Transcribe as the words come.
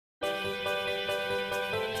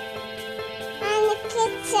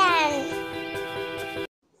kitchen.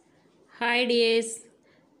 Hi dears,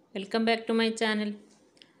 welcome back to my channel.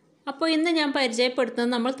 അപ്പോൾ ഇന്ന് ഞാൻ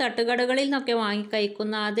പരിചയപ്പെടുത്തുന്നത് നമ്മൾ തട്ടുകടകളിൽ നിന്നൊക്കെ വാങ്ങി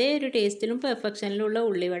കഴിക്കുന്ന അതേ ഒരു ടേസ്റ്റിലും പെർഫെക്ഷനിലുള്ള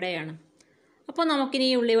ഉള്ളിവടയാണ്. അപ്പോൾ നമുക്കിനി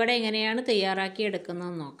ഈ ഉള്ളിവട എങ്ങനെയാണ് തയ്യാറാക്കി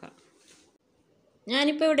എടുക്കുന്നതെന്ന് നോക്കാം.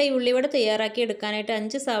 ഞാനിപ്പോൾ ഇവിടെ ഈ ഉള്ളിവട തയ്യാറാക്കി എടുക്കാനായിട്ട്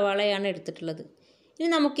 5 സവാളയാണ് എടുത്തിട്ടുള്ളത്. ഇനി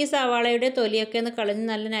നമുക്ക് ഈ സവാളയുടെ തൊലിയൊക്കെ ഒന്ന് കളഞ്ഞ്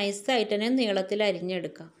നല്ല നൈസായിട്ട് തന്നെ നീളത്തിൽ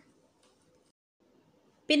അരിഞ്ഞെടുക്കാം.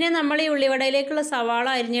 പിന്നെ നമ്മൾ ഈ ഉള്ളിവടയിലേക്കുള്ള സവാള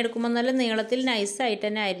അരിഞ്ഞെടുക്കുമ്പോൾ നല്ല നീളത്തിൽ നൈസായിട്ട്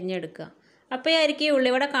തന്നെ അരിഞ്ഞെടുക്കുക. അപ്പോൾ ആയിരിക്കും ഈ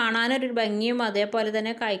ഉള്ളിവട കാണാനൊരു ഭംഗിയും അതേപോലെ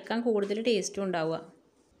തന്നെ കഴിക്കാൻ കൂടുതൽ ടേസ്റ്റും ഉണ്ടാവുക.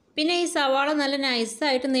 പിന്നെ ഈ സവാള നല്ല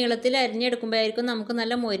നൈസായിട്ട് നീളത്തിൽ അരിഞ്ഞെടുക്കുമ്പോഴായിരിക്കും നമുക്ക്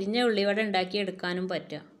നല്ല മൊരിഞ്ഞ ഉള്ളിവട ഉണ്ടാക്കിയെടുക്കാനും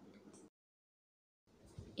പറ്റുക.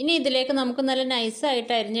 ഇനി ഇതിലേക്ക് നമുക്ക് നല്ല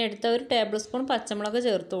നൈസായിട്ട് അരിഞ്ഞെടുത്ത 1 ടേബിൾ സ്പൂൺ പച്ചമുളക്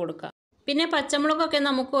ചേർത്ത് കൊടുക്കാം. പിന്നെ പച്ചമുളകൊക്കെ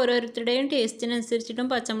നമുക്ക് ഓരോരുത്തരുടെയും ടേസ്റ്റിനനുസരിച്ചിട്ടും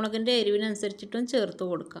പച്ചമുളകിൻ്റെ എരിവിനനുസരിച്ചിട്ടും ചേർത്ത്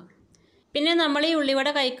കൊടുക്കാം. പിന്നെ നമ്മൾ ഈ ഉള്ളിവട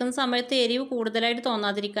കഴിക്കുന്ന സമയത്ത് എരിവ് കൂടുതലായിട്ട്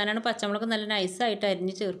തോന്നാതിരിക്കാനാണ് പച്ചമുളക് നല്ല നൈസായിട്ട്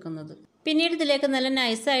അരിഞ്ഞ് ചേർക്കുന്നത്. പിന്നീട് ഇതിലേക്ക് നല്ല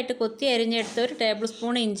നൈസായിട്ട് കൊത്തി അരിഞ്ഞെടുത്ത 1 ടേബിൾ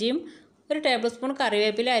സ്പൂൺ ഇഞ്ചിയും 1 ടേബിൾ സ്പൂൺ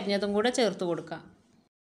കറിവേപ്പില അരിഞ്ഞതും കൂടെ ചേർത്ത് കൊടുക്കാം.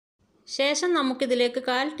 ശേഷം നമുക്കിതിലേക്ക്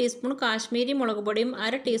 1/4 ടീസ്പൂൺ കാശ്മീരി മുളക് പൊടിയും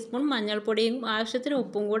 1/2 ടീസ്പൂൺ മഞ്ഞൾപ്പൊടിയും ആവശ്യത്തിന്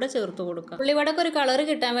ഉപ്പും കൂടെ ചേർത്ത് കൊടുക്കാം. ഉള്ളിവടക്ക് ഒരു കളർ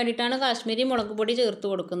കിട്ടാൻ വേണ്ടിയിട്ടാണ് കാശ്മീരി മുളക് പൊടി ചേർത്ത്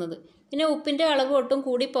കൊടുക്കുന്നത്. പിന്നെ ഉപ്പിൻ്റെ അളവ് ഒട്ടും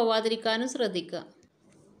കൂടി പോവാതിരിക്കാനും ശ്രദ്ധിക്കുക.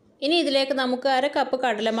 ഇനി ഇതിലേക്ക് നമുക്ക് 1/2 കപ്പ്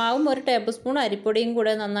കടലമാവും 1 ടേബിൾ സ്പൂൺ അരിപ്പൊടിയും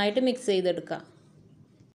കൂടെ നന്നായിട്ട് മിക്സ് ചെയ്തെടുക്കാം.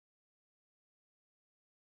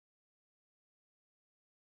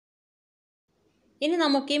 ഇനി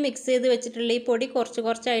നമുക്ക് ഈ മിക്സ് ചെയ്ത് വെച്ചിട്ടുള്ള ഈ പൊടി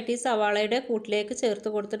കുറച്ചായിട്ട് ഈ സവാളയുടെ കൂട്ടിലേക്ക് ചേർത്ത്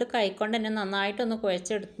കൊടുത്തിട്ട് കൈകൊണ്ട് തന്നെ നന്നായിട്ടൊന്ന്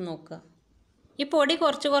കുഴച്ചെടുത്ത് നോക്കുക. ഈ പൊടി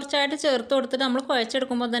കുറച്ചായിട്ട് ചേർത്ത് കൊടുത്തിട്ട് നമ്മൾ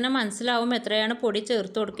കുഴച്ചെടുക്കുമ്പോൾ തന്നെ മനസ്സിലാവും എത്രയാണ് പൊടി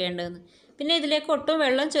ചേർത്ത് കൊടുക്കേണ്ടതെന്ന്. പിന്നെ ഇതിലേക്ക് ഒട്ടും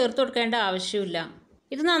വെള്ളം ചേർത്ത് കൊടുക്കേണ്ട ആവശ്യമില്ല.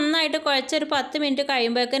 ഇത് നന്നായിട്ട് കുഴച്ചൊരു 10 മിനിറ്റ്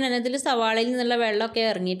കഴിയുമ്പോഴേക്കും തന്നെ ഇതിൽ സവാളയിൽ നിന്നുള്ള വെള്ളമൊക്കെ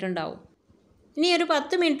ഇറങ്ങിയിട്ടുണ്ടാവും. ഇനി ഒരു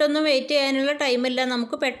 10 മിനിറ്റ് ഒന്നും വെയിറ്റ് ചെയ്യാനുള്ള ടൈമില്ല.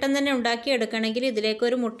 നമുക്ക് പെട്ടെന്ന് തന്നെ ഉണ്ടാക്കിയെടുക്കണമെങ്കിൽ ഇതിലേക്ക്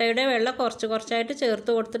ഒരു മുട്ടയുടെ വെള്ളം കുറച്ചായിട്ട്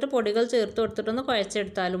ചേർത്ത് കൊടുത്തിട്ട് പൊടികൾ ചേർത്ത് കൊടുത്തിട്ടൊന്ന്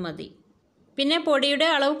കുഴച്ചെടുത്താലും മതി. പിന്നെ പൊടിയുടെ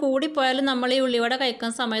അളവ് കൂടിപ്പോയാലും നമ്മൾ ഈ ഉള്ളിവട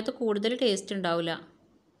കഴിക്കുന്ന സമയത്ത് കൂടുതൽ ടേസ്റ്റ് ഉണ്ടാവില്ല.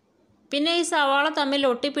 പിന്നെ ഈ സവാള തമ്മിൽ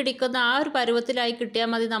ഒട്ടിപ്പിടിക്കുന്ന ആ ഒരു പരുവത്തിലായി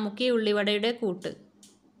കിട്ടിയാൽ മതി നമുക്ക് ഈ ഉള്ളിവടയുടെ കൂട്ട്.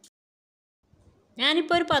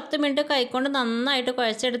 ഞാനിപ്പോൾ ഒരു 10 മിനിറ്റ് കൈകൊണ്ട് നന്നായിട്ട്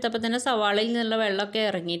കുഴച്ചെടുത്തപ്പോൾ തന്നെ സവാളയിൽ നിന്നുള്ള വെള്ളമൊക്കെ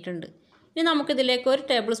ഇറങ്ങിയിട്ടുണ്ട്. ഇനി നമുക്കിതിലേക്ക് 1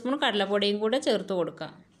 ടേബിൾ സ്പൂൺ കടലപ്പൊടിയും കൂടെ ചേർത്ത്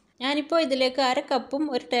കൊടുക്കാം. ഞാനിപ്പോൾ ഇതിലേക്ക് 1/2 കപ്പും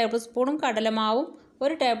 1 ടേബിൾ സ്പൂണും കടലമാവും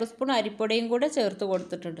 1 ടേബിൾ സ്പൂൺ അരിപ്പൊടിയും കൂടെ ചേർത്ത്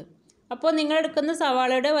കൊടുത്തിട്ടുണ്ട്. അപ്പോൾ നിങ്ങളെടുക്കുന്ന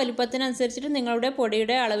സവാളയുടെ വലിപ്പത്തിനനുസരിച്ചിട്ട് നിങ്ങളുടെ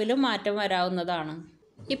പൊടിയുടെ അളവിലും മാറ്റം വരാവുന്നതാണ്.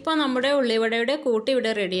 ഇപ്പോൾ നമ്മുടെ ഉള്ളിവടയുടെ കൂട്ട്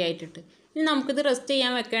ഇവിടെ റെഡി ആയിട്ടുണ്ട്. ഇനി നമുക്കിത് റെസ്റ്റ്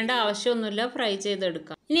ചെയ്യാൻ വെക്കേണ്ട ആവശ്യമൊന്നുമില്ല, ഫ്രൈ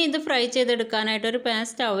ചെയ്തെടുക്കാം. ഇനി ഇത് ഫ്രൈ ചെയ്തെടുക്കാനായിട്ട് ഒരു പാൻ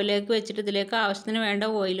സ്റ്റൗവിലേക്ക് വെച്ചിട്ട് ഇതിലേക്ക് ആവശ്യത്തിന് വേണ്ട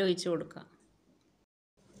ഓയിൽ ഒഴിച്ച് കൊടുക്കാം.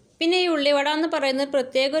 പിന്നെ ഈ ഉള്ളിവട എന്ന് പറയുന്നത്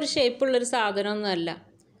പ്രത്യേക ഒരു ഷേപ്പുള്ളൊരു സാധനമൊന്നുമല്ല.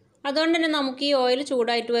 അതുകൊണ്ട് തന്നെ നമുക്ക് ഈ ഓയിൽ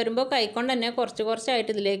ചൂടായിട്ട് വരുമ്പോൾ കൈക്കൊണ്ട് തന്നെ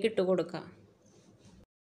കുറച്ചായിട്ട് ഇതിലേക്ക് ഇട്ട് കൊടുക്കാം.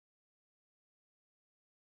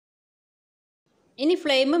 ഇനി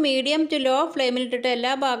ഫ്ലെയിം മീഡിയം ടു ലോ ഫ്ലെയിമിലിട്ടിട്ട്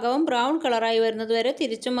എല്ലാ ഭാഗവും ബ്രൗൺ കളറായി വരുന്നത് വരെ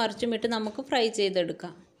തിരിച്ചും മറിച്ചും ഇട്ട് നമുക്ക് ഫ്രൈ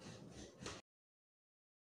ചെയ്തെടുക്കാം.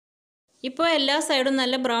 ഇപ്പോൾ എല്ലാ സൈഡും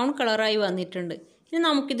നല്ല ബ്രൗൺ കളറായി വന്നിട്ടുണ്ട്. ഇനി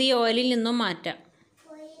നമുക്കിത് ഈ ഓയിലിൽ നിന്നും മാറ്റാം.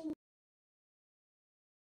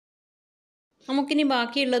 നമുക്കിനി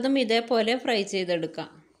ബാക്കിയുള്ളതും ഇതേപോലെ ഫ്രൈ ചെയ്തെടുക്കാം.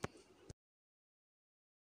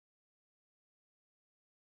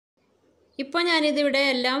 ഇപ്പോൾ ഞാനിതിവിടെ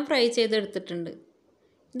എല്ലാം ഫ്രൈ ചെയ്തെടുത്തിട്ടുണ്ട്.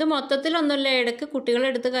 ഇത് മൊത്തത്തിലൊന്നുമില്ല, ഇടയ്ക്ക്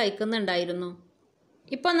കുട്ടികളെടുത്ത് കഴിക്കുന്നുണ്ടായിരുന്നു.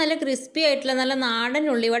 ഇപ്പോൾ നല്ല ക്രിസ്പി ആയിട്ടുള്ള നല്ല നാടൻ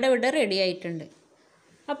ഉള്ളിവട ഇവിടെ റെഡി ആയിട്ടുണ്ട്.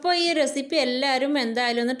 അപ്പോൾ ഈ റെസിപ്പി എല്ലാവരും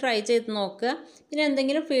എന്തായാലും ഒന്ന് ട്രൈ ചെയ്ത് നോക്കുക. പിന്നെ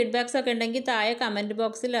എന്തെങ്കിലും ഫീഡ്ബാക്സ് ഒക്കെ ഉണ്ടെങ്കിൽ താഴെ കമൻറ്റ്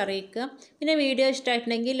ബോക്സിൽ അറിയിക്കുക. പിന്നെ വീഡിയോ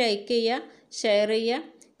ഇഷ്ടമായിട്ടുണ്ടെങ്കിൽ ലൈക്ക് ചെയ്യുക, ഷെയർ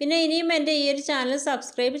ചെയ്യുക. പിന്നെ ഇനിയും എൻ്റെ ഈ ഒരു ചാനൽ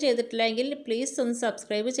സബ്സ്ക്രൈബ് ചെയ്തിട്ടില്ലെങ്കിൽ പ്ലീസ് ഒന്ന്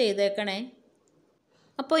സബ്സ്ക്രൈബ് ചെയ്തേക്കണേ.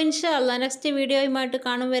 അപ്പോൾ ഇൻഷാ അല്ലാഹ് നെക്സ്റ്റ് വീഡിയോയുമായിട്ട്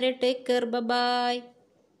കാണും വരെ ടേക്ക് കെയർ, ബൈ.